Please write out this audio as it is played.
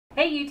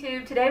Hey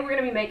YouTube, today we're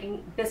going to be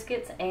making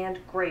biscuits and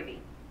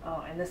gravy.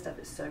 Oh, and this stuff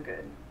is so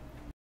good.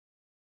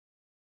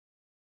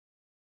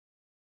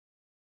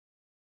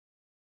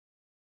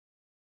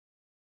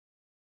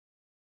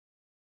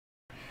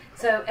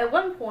 So at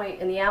one point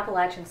in the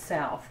Appalachian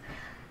South,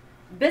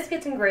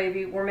 biscuits and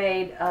gravy were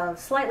made a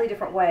slightly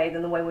different way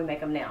than the way we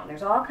make them now.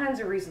 There's all kinds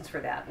of reasons for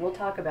that. We'll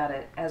talk about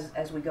it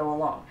as we go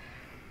along.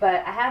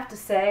 But I have to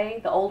say,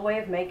 the old way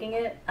of making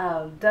it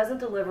doesn't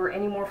deliver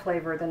any more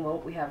flavor than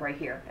what we have right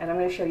here. And I'm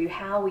going to show you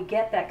how we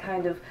get that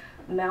kind of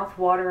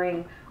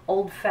mouth-watering,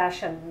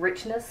 old-fashioned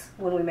richness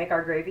when we make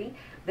our gravy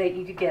that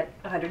you could get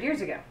 100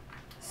 years ago.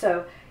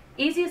 So,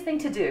 easiest thing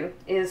to do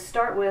is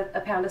start with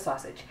a pound of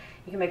sausage.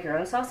 You can make your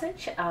own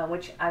sausage,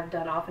 which I've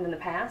done often in the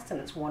past,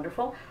 and it's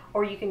wonderful.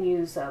 Or you can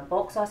use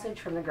bulk sausage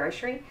from the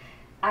grocery.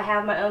 I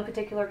have my own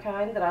particular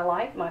kind that I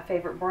like, my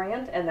favorite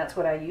brand, and that's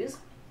what I use.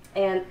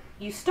 And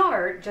you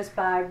start just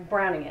by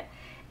browning it.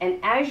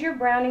 And as you're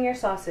browning your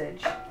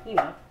sausage, you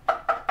know,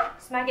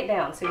 smack it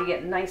down so you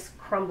get nice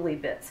crumbly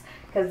bits.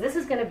 Because this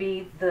is going to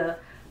be the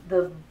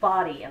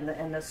body and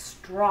the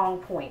strong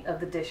point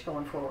of the dish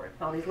going forward.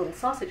 All these little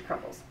sausage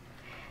crumbles.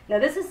 Now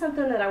this is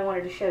something that I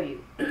wanted to show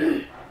you.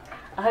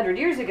 100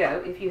 years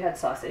ago, if you had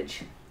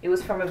sausage, it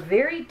was from a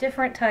very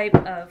different type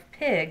of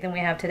pig than we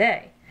have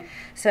today.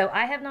 So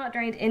I have not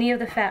drained any of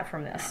the fat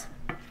from this.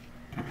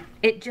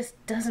 It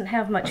just doesn't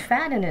have much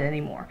fat in it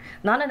anymore.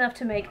 Not enough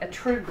to make a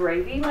true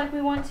gravy like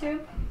we want to.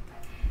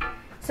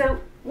 So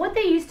what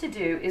they used to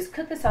do is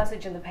cook the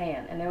sausage in the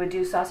pan, and they would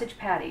do sausage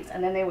patties,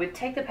 and then they would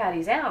take the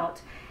patties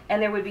out,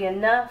 and there would be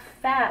enough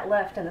fat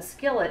left in the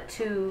skillet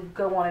to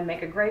go on and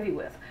make a gravy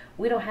with.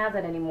 We don't have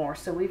that anymore,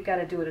 so we've got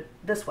to do it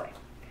this way.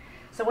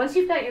 So once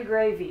you've got your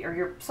gravy, or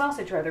your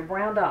sausage rather,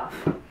 browned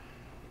off,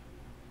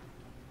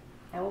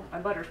 oh,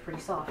 my butter's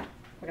pretty soft.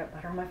 I got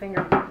butter on my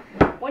finger.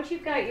 Once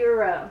you've got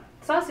your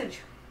sausage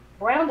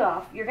browned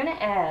off, you're going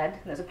to add,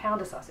 there's a pound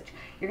of sausage,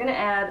 you're going to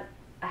add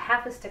a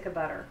half a stick of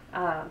butter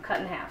cut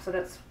in half. So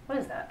that's, what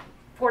is that?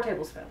 4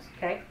 tablespoons,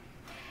 okay?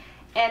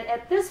 And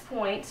at this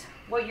point,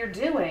 what you're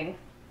doing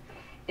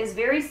is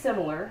very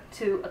similar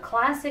to a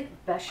classic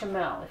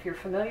bechamel. If you're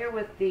familiar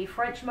with the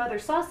French mother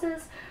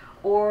sauces,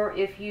 or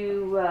if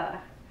you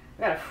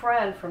got a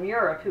friend from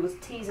Europe who was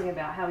teasing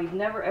about how he'd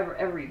never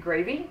ever eat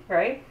gravy,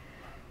 right?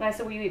 And I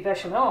said, well, you eat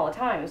bechamel all the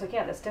time. He was like,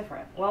 yeah, that's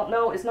different. Well,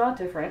 no, it's not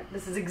different.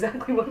 This is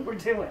exactly what we're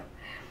doing.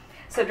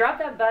 So drop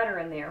that butter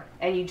in there,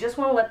 and you just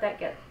want to let that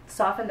get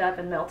softened up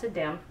and melted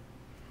down.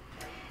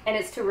 And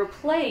it's to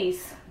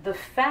replace the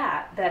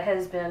fat that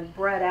has been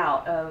bred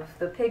out of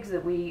the pigs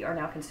that we are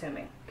now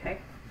consuming, okay?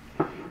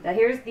 Now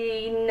here's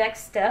the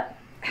next step.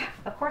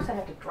 Of course I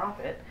have to drop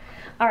it.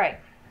 All right,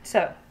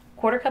 so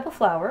 1/4 cup of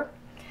flour,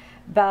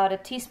 about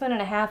 1.5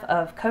 teaspoons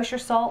of kosher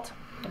salt,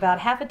 about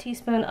 1/2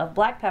 teaspoon of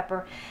black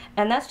pepper,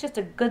 and that's just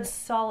a good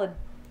solid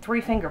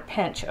 3-finger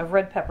pinch of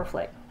red pepper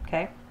flake,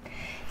 okay?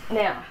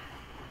 Now,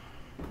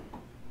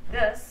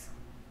 this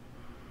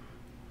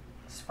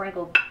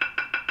sprinkled,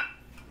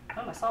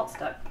 oh, my salt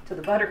stuck to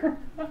the butter,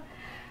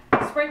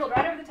 sprinkled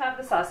right over the top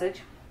of the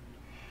sausage,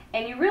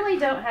 and you really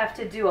don't have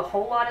to do a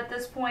whole lot at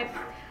this point.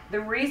 The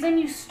reason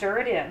you stir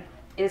it in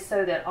is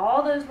so that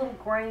all those little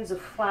grains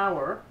of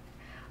flour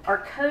are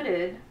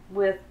coated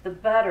with the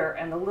butter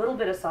and the little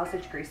bit of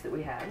sausage grease that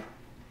we had.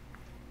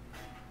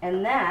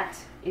 And that,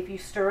 if you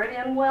stir it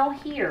in well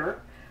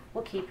here,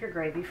 will keep your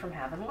gravy from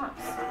having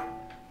lumps.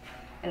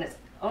 And it's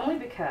only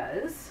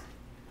because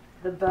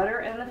the butter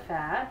and the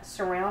fat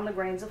surround the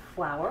grains of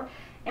flour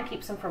and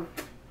keeps them from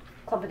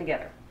clumping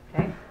together,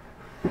 okay?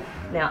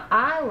 Now,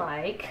 I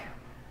like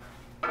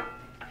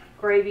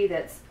gravy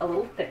that's a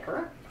little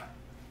thicker.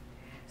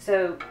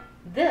 So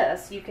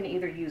this, you can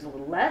either use a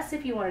little less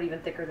if you want it even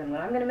thicker than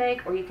what I'm going to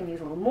make, or you can use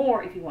a little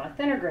more if you want a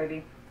thinner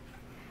gravy.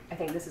 I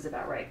think this is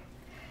about right.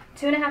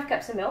 2.5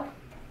 cups of milk.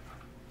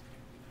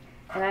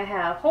 And I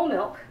have whole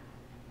milk.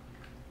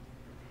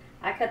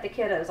 I cut the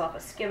kiddos off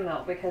of skim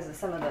milk because of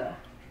some of the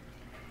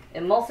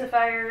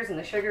emulsifiers and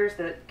the sugars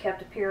that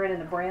kept appearing in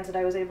the brands that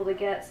I was able to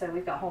get, so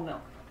we've got whole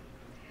milk.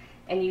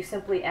 And you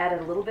simply add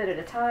it a little bit at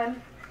a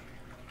time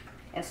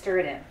and stir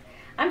it in.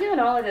 I'm doing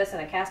all of this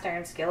in a cast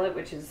iron skillet,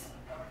 which is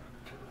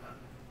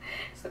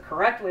the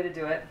correct way to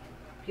do it.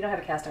 If you don't have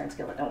a cast iron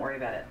skillet, don't worry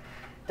about it.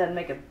 It doesn't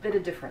make a bit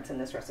of difference in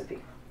this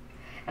recipe.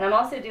 And I'm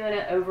also doing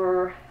it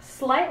over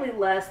slightly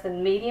less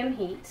than medium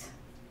heat.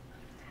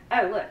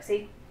 Oh, look,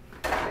 see?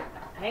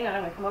 Hang on,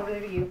 I'm gonna come over there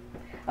to you.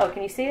 Oh,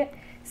 can you see it?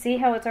 See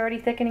how it's already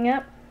thickening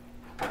up?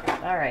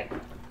 All right.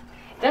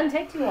 Doesn't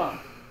take too long.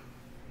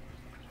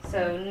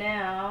 So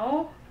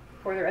now,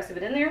 pour the rest of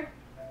it in there.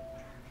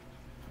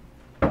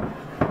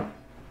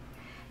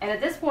 And at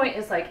this point,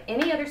 it's like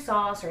any other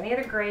sauce or any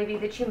other gravy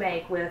that you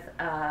make with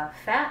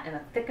fat and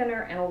a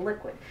thickener and a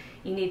liquid.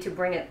 You need to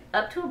bring it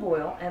up to a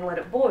boil and let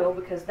it boil,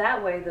 because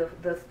that way the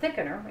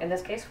thickener, in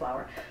this case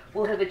flour,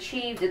 will have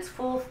achieved its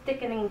full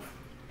thickening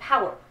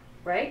power,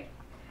 right?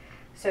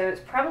 So it's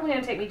probably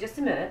going to take me just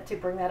a minute to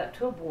bring that up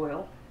to a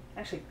boil.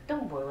 Actually,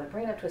 don't boil it.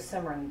 Bring it up to a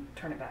simmer and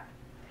turn it back.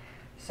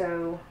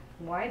 So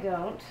why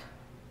don't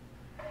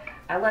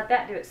I let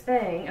that do its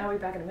thing. I'll be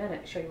back in a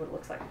minute to show you what it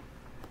looks like.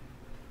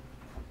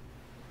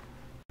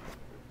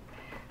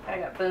 I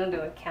got Boone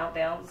doing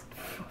countdowns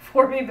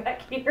for me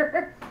back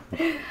here.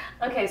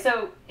 Okay,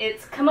 so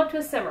it's come up to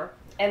a simmer,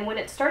 and when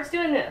it starts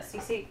doing this,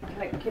 you see,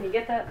 can you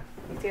get that?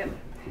 You see it?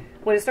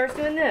 When it starts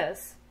doing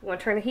this, you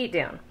want to turn the heat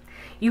down.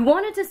 You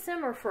want it to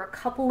simmer for a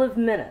couple of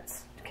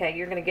minutes. Okay,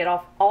 you're going to get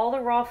off all the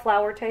raw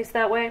flour taste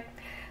that way.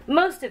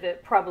 Most of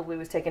it probably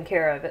was taken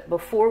care of it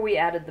before we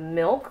added the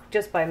milk,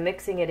 just by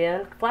mixing it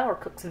in. Flour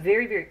cooks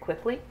very, very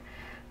quickly,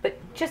 but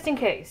just in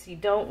case, you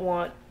don't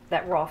want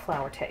that raw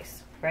flour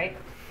taste, right?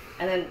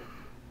 And then,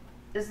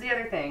 this is the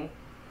other thing.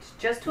 It's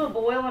just to a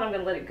boil, and I'm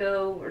going to let it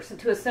go, or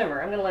to a simmer.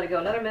 I'm going to let it go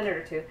another minute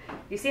or two.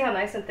 You see how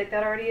nice and thick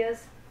that already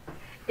is?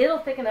 It'll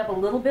thicken up a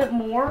little bit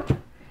more,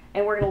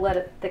 and we're going to let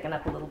it thicken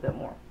up a little bit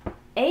more.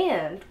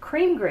 And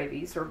cream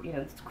gravies, or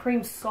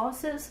cream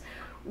sauces,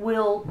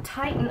 will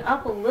tighten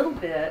up a little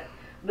bit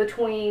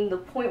between the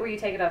point where you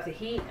take it off the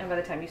heat and by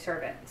the time you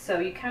serve it. So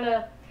you kind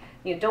of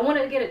don't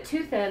want to get it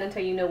too thin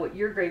until you know what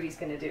your gravy's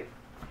going to do.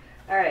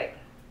 All right,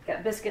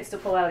 got biscuits to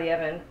pull out of the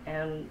oven,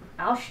 and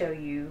I'll show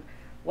you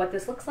what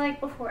this looks like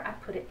before I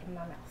put it in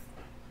my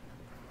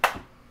mouth.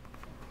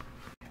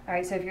 All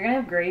right, so if you're going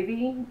to have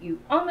gravy, you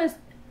almost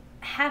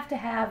have to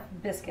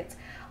have biscuits.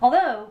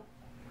 Although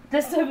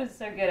this stuff is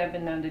so good, I've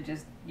been known to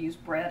just use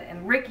bread,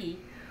 and Ricky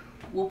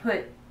will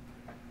put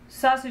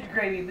sausage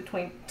gravy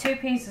between two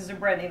pieces of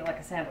bread and eat it like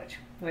a sandwich,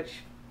 which,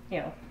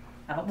 I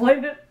don't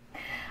blame it.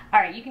 All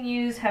right, you can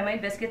use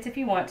homemade biscuits if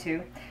you want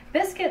to.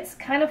 Biscuits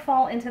kind of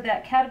fall into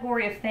that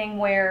category of thing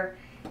where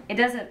it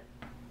doesn't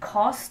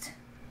cost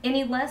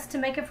any less to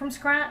make it from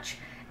scratch,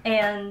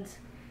 and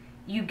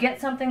you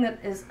get something that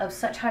is of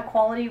such high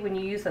quality when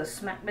you use those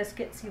smack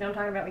biscuits, you know what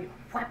I'm talking about, when you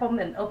flap them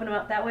and open them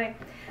up that way,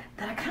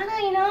 that I kind of,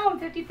 I'm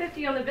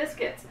 50-50 on the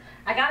biscuits.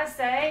 I gotta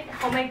say,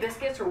 homemade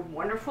biscuits are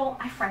wonderful.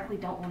 I frankly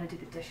don't want to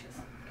do the dishes,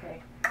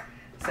 okay?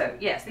 So,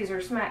 yes, these are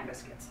smack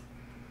biscuits.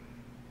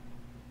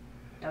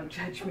 Don't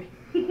judge me.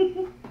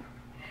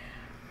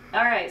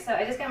 Alright, so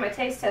I just got my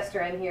taste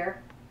tester in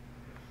here.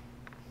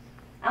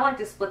 I like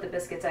to split the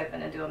biscuits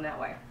open and do them that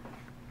way.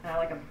 I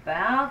like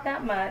about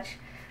that much.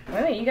 Wait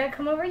a minute, you gotta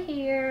come over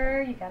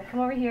here. You gotta come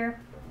over here.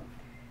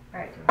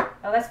 Alright,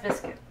 oh, that's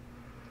biscuit.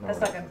 No, that's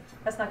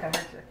not gonna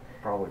hurt you.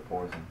 Probably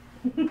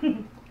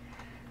poison.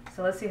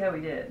 So let's see how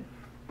we did.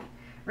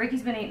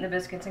 Ricky's been eating the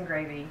biscuits and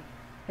gravy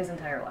his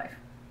entire life.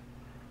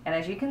 And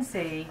as you can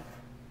see,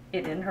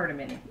 it didn't hurt him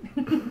any.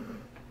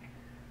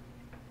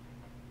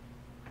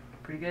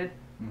 Pretty good?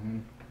 Mm-hmm.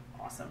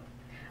 Awesome.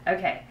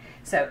 Okay,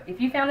 so if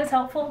you found this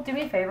helpful, do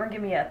me a favor and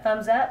give me a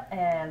thumbs up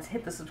and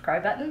hit the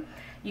subscribe button.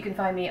 You can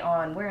find me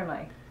on, where am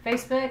I?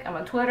 Facebook, I'm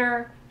on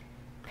Twitter,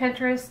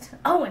 Pinterest,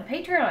 oh, and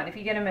Patreon. If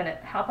you get a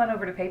minute, hop on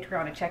over to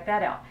Patreon and check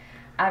that out.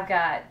 I've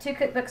got 2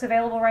 cookbooks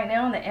available right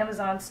now in the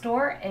Amazon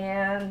store,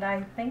 and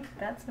I think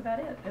that's about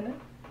it, isn't it?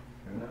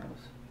 Who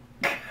knows?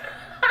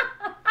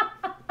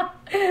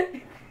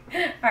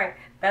 Alright,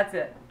 that's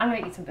it. I'm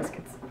going to eat some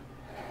biscuits.